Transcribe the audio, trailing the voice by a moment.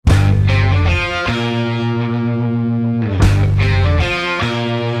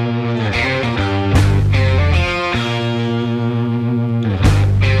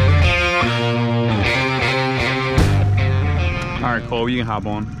can hop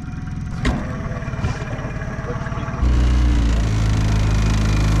on.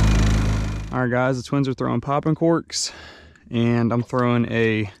 All right, guys, the twins are throwing popping corks, and I'm throwing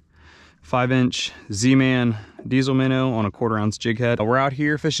a 5-inch Z-Man diesel minnow on a 1/4 ounce jig head. We're out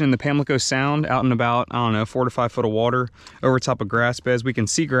here fishing in the Pamlico Sound, out in about, I don't know, 4 to 5 foot of water over top of grass beds. We can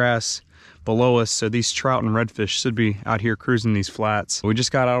see grass below us, so these trout and redfish should be out here cruising these flats. We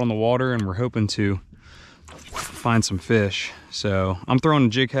just got out on the water and we're hoping to find some fish. So I'm throwing a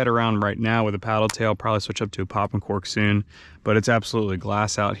jig head around right now with a paddle tail, probably switch up to a popping cork soon, but it's absolutely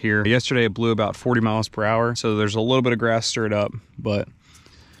glass out here. Yesterday it blew about 40 miles per hour, so there's a little bit of grass stirred up, but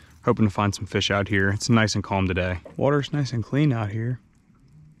hoping to find some fish out here. It's nice and calm today. Water's nice and clean out here.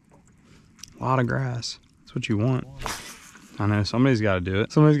 A lot of grass. That's what you want. I know, somebody's got to do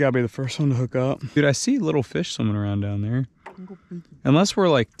it. Somebody's got to be the first one to hook up. Dude, I see little fish swimming around down there. Unless we're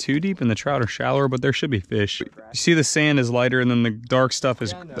like too deep and the trout are shallower, but there should be fish. You see the sand is lighter and then the dark stuff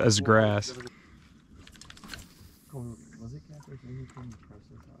is grass.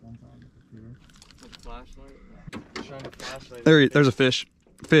 There's a fish.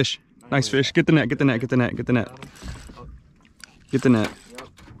 Fish. Nice fish. Get the net, get the net, get the net, get the net. Get the net.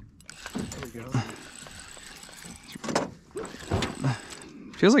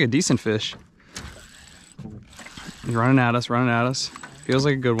 Feels like a decent fish. He's running at us, running at us. Feels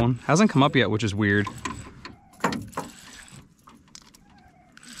like a good one. Hasn't come up yet, which is weird.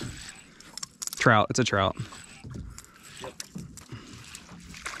 Trout, it's a trout.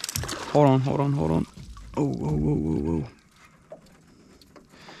 Hold on, hold on, hold on. Oh, whoa, whoa, whoa, whoa.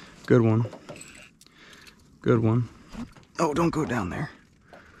 Good one. Good one. Oh, don't go down there.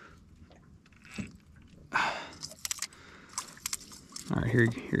 All right, here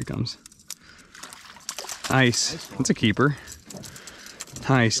he comes. Nice. That's a keeper.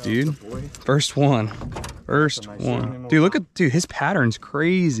 Nice, dude. First one. First one. Dude, look at, dude, his pattern's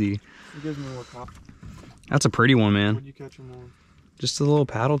crazy. That's a pretty one, man. Just a little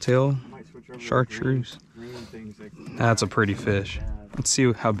paddle tail. Chartreuse. That's a pretty fish. Let's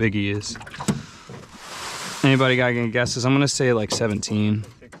see how big he is. Anybody got any guesses? I'm gonna say like 17.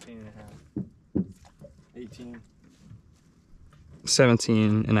 16 and a half. 18.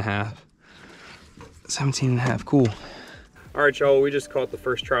 17 and a half. 17 and a half, cool. All right, y'all, we just caught the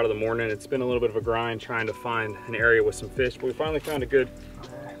first trout of the morning. It's been a little bit of a grind trying to find an area with some fish, but we finally found a good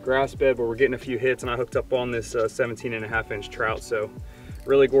grass bed where we're getting a few hits, and I hooked up on this 17 and a half inch trout. So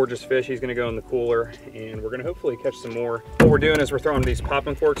really gorgeous fish. He's gonna go in the cooler and we're gonna hopefully catch some more. What we're doing is we're throwing these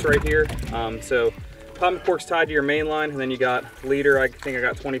popping corks right here. So popping corks tied to your main line, and then you got leader. I think I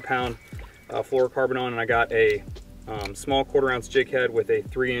got 20-pound fluorocarbon on, and I got a small 1/4 ounce jig head with a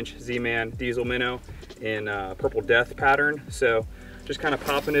 3-inch Z-Man diesel minnow in purple death pattern. So just kind of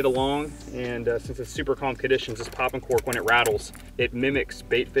popping it along, and since it's super calm conditions, this popping cork, when it rattles, it mimics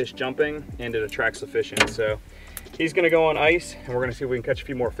bait fish jumping and it attracts the fish in. So he's gonna go on ice and we're gonna see if we can catch a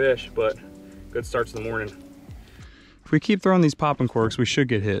few more fish, but good start to the morning. If we keep throwing these popping corks, we should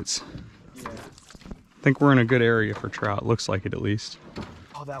get hits. Yeah. I think we're in a good area for trout, looks like it at least.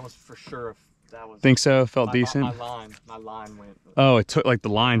 Oh, that was for sure. That was, think so? Felt decent? My line went. Oh, it took, like the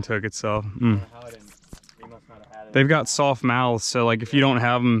line took itself. They've got soft mouths, so like if you don't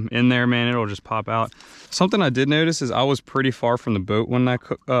have them in there, man, it'll just pop out. Something I did notice is I was pretty far from the boat when I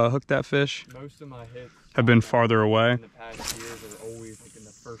hooked that fish. Most of my hits have been farther away. In the past years are always like in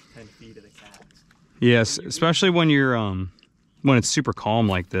the first 10 feet of the cats. Yes, especially when you're when it's super calm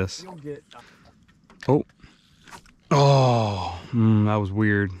like this. Oh, that was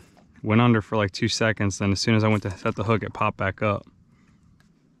weird. Went under for like 2 seconds, then as soon as I went to set the hook, it popped back up.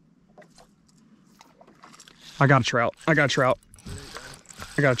 I got a trout. I got a trout.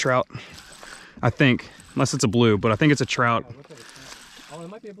 I got a trout. I think, unless it's a blue, but I think it's a trout. Oh, it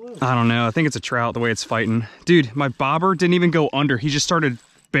might be a blue. I don't know. I think it's a trout the way it's fighting. Dude, my bobber didn't even go under. He just started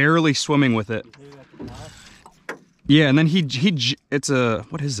barely swimming with it. Yeah, and then it's a,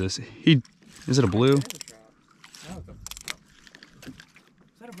 what is this? Is it a blue?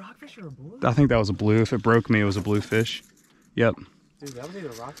 Or a blue? I think that was a blue. If it broke me, it was a blue fish. Yep. Dude, that was either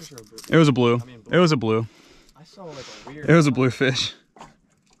a rockfish or a blue. It was a blue. I mean, blue. It was a blue. I saw like a weird. It was a blue fish.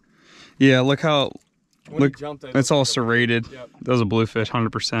 Yeah, look how. Look, it's all serrated. Yep. That was a blue fish,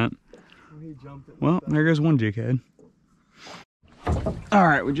 100%. Well, there goes one jig head. All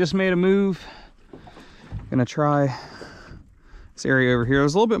right, we just made a move. Gonna try this area over here.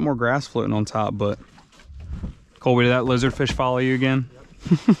 There's a little bit more grass floating on top, but Colby, did that lizardfish follow you again?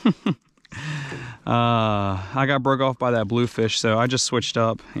 Yep. I got broke off by that bluefish, so I just switched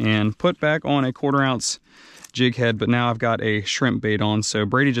up and put back on a 1/4 ounce jig head, but now I've got a shrimp bait on. So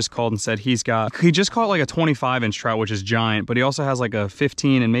Brady just called and said he just caught like a 25-inch trout, which is giant, but he also has like a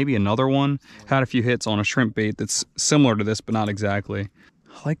 15 and maybe another one. Had a few hits on a shrimp bait that's similar to this, but not exactly.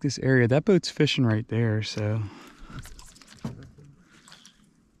 I like this area. That boat's fishing right there, so.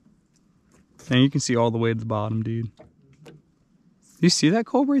 And you can see all the way to the bottom, dude. You see that,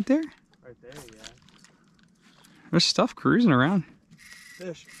 Cole, right there? Right there, yeah. There's stuff cruising around.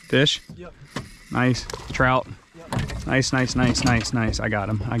 Fish. Fish? Yep. Nice. Trout. Yep. Nice, nice, nice, nice, nice. I got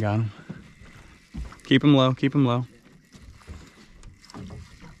him. I got him. Keep him low. Keep him low. Right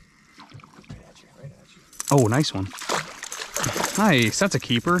at you, right at you. Oh, nice one. Nice. That's a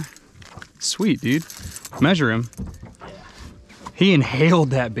keeper. Sweet, dude. Measure him. He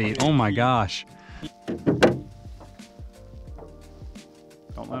inhaled that bait. Oh my gosh.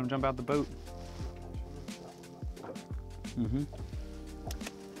 Don't let him jump out the boat. Mm-hmm.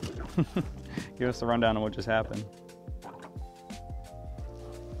 Give us the rundown of what just happened.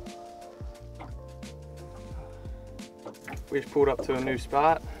 We just pulled up to a new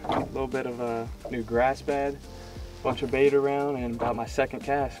spot, a little bit of a new grass bed, bunch of bait around, and about my second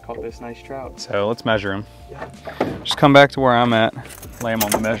cast caught this nice trout. So let's measure him. Yeah. Just come back to where I'm at, lay him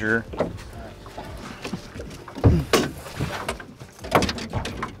on the measure.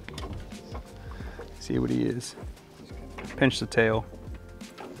 See what he is. Pinch the tail.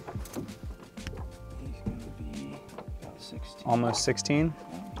 He's gonna be about 16. Almost 16.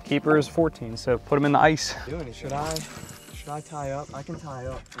 Keeper is 14, so put him in the ice. Should I tie up? I can tie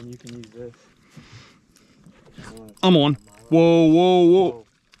up and you can use this. I'm on. Whoa, whoa, whoa.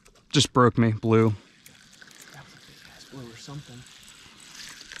 Just broke me, blue. That was a big ass blue or something.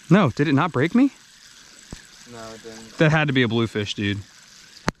 No, did it not break me? No, it didn't. That had to be a bluefish, dude.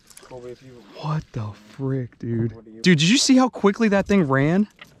 Colby, if you... What the frick, dude? What do you... Dude, did you see how quickly that thing ran?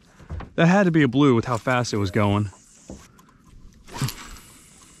 That had to be a blue with how fast it was going.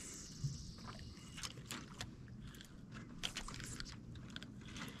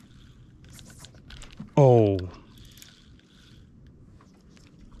 Oh.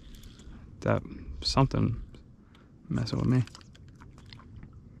 That something messing with me.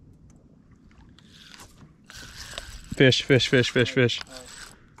 Fish, fish, fish, fish, fish.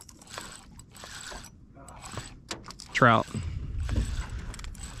 Trout.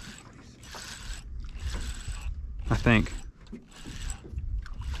 I think.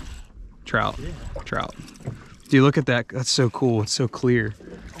 Trout. Yeah. Trout. Dude, look at that. That's so cool. It's so clear.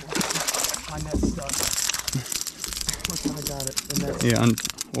 My net's stuck. Look, I got it. The net's Yeah,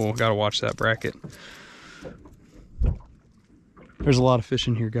 well, gotta watch that bracket. There's a lot of fish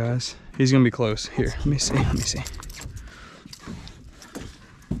in here, guys. He's gonna be close. Here, let me see, let me see.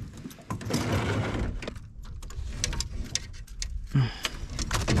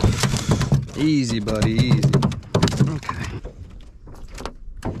 Easy, buddy, easy. Okay.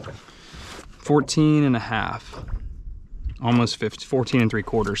 14 and a half. Almost 50, 14 and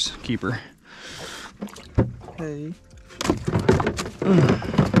 3/4 keeper. Hey.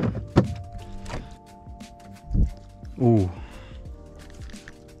 Ooh.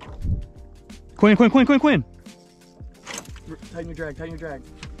 Quinn, Quinn, Quinn, Quinn, Quinn. Tighten your drag, tighten your drag.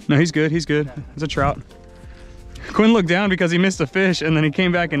 No, he's good, he's good. It's a trout. Quinn looked down because he missed a fish and then he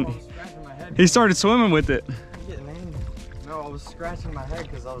came back and he started swimming with it. No, I was scratching my head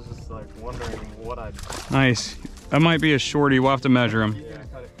because I was just like wondering what I'd... Nice. That might be a shorty. We'll have to measure him. Yeah,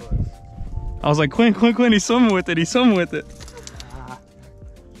 cut it close. I was like, Quinn, Quinn, Quinn, he's swimming with it. He's swimming with it.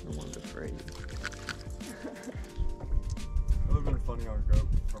 No one's afraid. It would have been funny on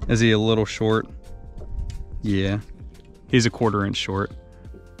GoPro. Is he a little short? Yeah. He's a 1/4 inch short.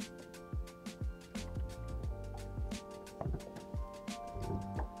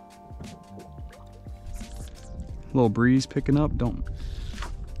 Little breeze picking up. Don't.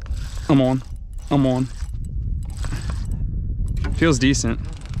 I'm on. I'm on. Feels decent.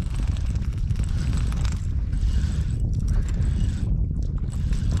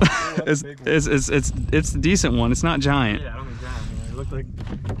 It's a decent one. It's not giant. Yeah, I don't mean giant. It looked like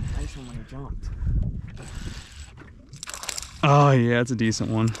a nice one when he jumped. Oh yeah, it's a decent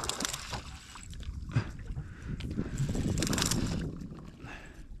one.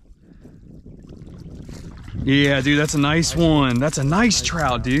 Yeah, dude, that's a nice one. That's a nice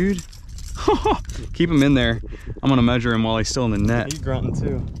trout, dude. Keep him in there. I'm gonna measure him while he's still in the net. He's grunting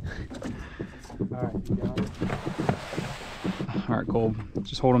too. Alright, you got it. All right, Cole,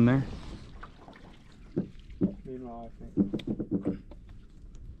 just hold him there. Meanwhile, I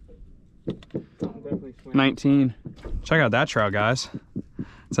think. 19. Check out that trout, guys.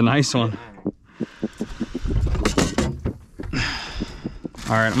 It's a nice one.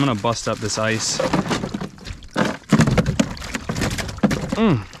 All right, I'm gonna bust up this ice.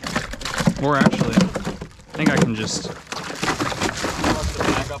 Or actually, I think I can just...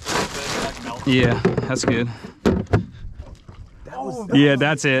 Yeah, that's good. Yeah,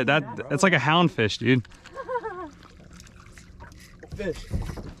 that's it. That's like a houndfish, dude. Fish.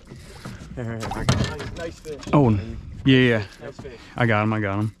 Nice fish. Oh, yeah. Nice fish. I got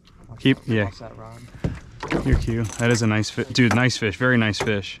him. Keep, yeah. That rod. You're cute. That is a nice fish. Dude, nice fish. Very nice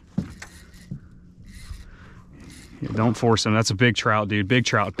fish. Yeah, don't force him. That's a big trout, dude. Big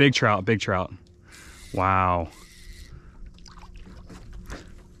trout. Wow.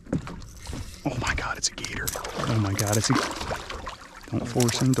 Oh my God, it's a gator. Oh my God, it's a... Don't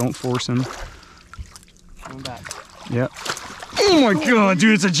force him. Coming back. Yep. Oh my God,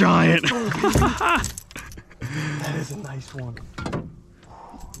 dude, it's a giant. That is a nice one.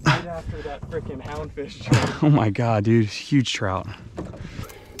 Right after that freaking houndfish trout. Oh my God, dude, huge trout.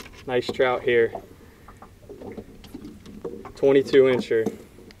 Nice trout here. 22 incher.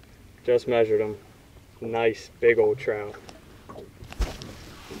 Just measured him. Nice big old trout.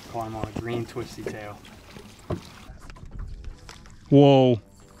 Climb on a green twisty tail. Whoa.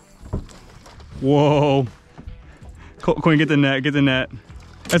 Quinn, get the net.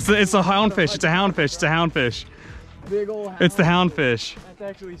 It's a houndfish. It's a houndfish. Big old houndfish. It's the houndfish. That's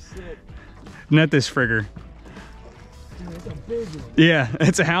actually sick. Net this frigger. Dude, it's a big one. Yeah,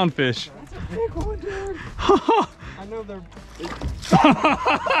 it's a houndfish. That's a big one, dude. I know they're...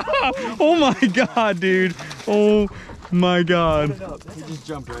 Oh my God, dude. Oh my God. He just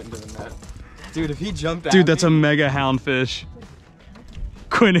jumped right into the net. Dude, if he jumped out. Dude, that's a mega houndfish.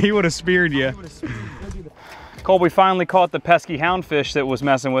 Quinn, he would have speared you. Cole, we finally caught the pesky houndfish that was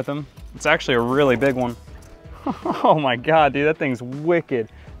messing with him. It's actually a really big one. Oh my God, dude, that thing's wicked.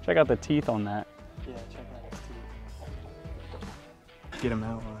 Check out the teeth on that. Yeah, check out his teeth. Get him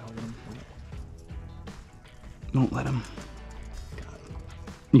out while I hold him. Don't let him.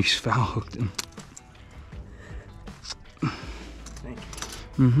 You foul hooked him. Thank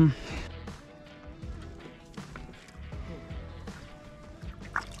you. Mm-hmm.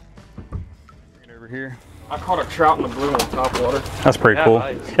 Right over here. I caught a trout in the blue on top water. That's pretty cool.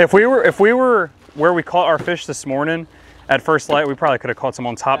 Nice. If we were where we caught our fish this morning, at first light, we probably could have caught some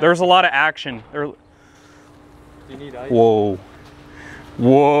on top. There was a lot of action. Do you need ice?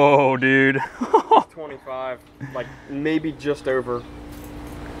 Whoa, dude. 25, like maybe just over.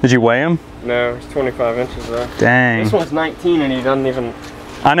 Did you weigh him? No, it's 25 inches though. Dang. This one's 19 and he doesn't even.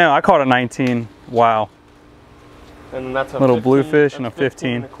 I know, I caught a 19. Wow. And that's a little 15, bluefish and a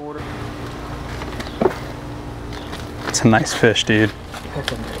 15. and a quarter. It's a nice fish, dude.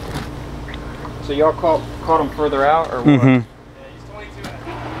 So y'all caught him further out or what? Mm-hmm. Yeah, he's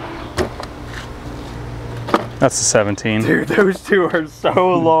 22. That's the 17. Dude, those two are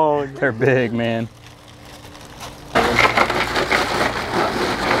so long. They're big, man.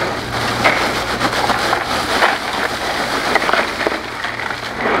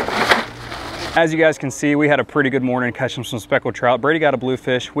 As you guys can see, we had a pretty good morning catching some speckled trout. Brady got a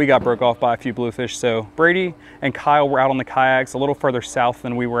bluefish. We got broke off by a few bluefish. So Brady and Kyle were out on the kayaks a little further south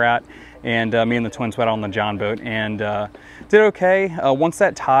than we were at. And me and the twins went out on the John boat and did okay. Once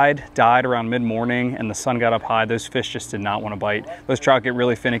that tide died around mid-morning and the sun got up high, those fish just did not want to bite. Those trout get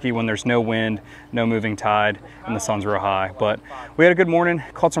really finicky when there's no wind, no moving tide, and the sun's real high. But we had a good morning,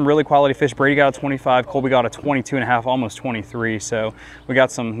 caught some really quality fish. Brady got a 25, Colby got a 22 and a half, almost 23. So we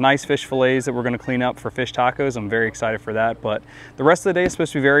got some nice fish fillets that we're gonna clean up for fish tacos. I'm very excited for that. But the rest of the day is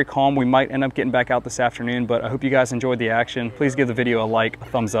supposed to be very calm. We might end up getting back out this afternoon, but I hope you guys enjoyed the action. Please give the video a like, a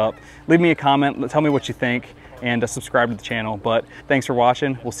thumbs up. Leave me a comment, tell me what you think, and subscribe to the channel. But thanks for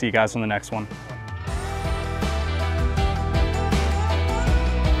watching. We'll see you guys on the next one.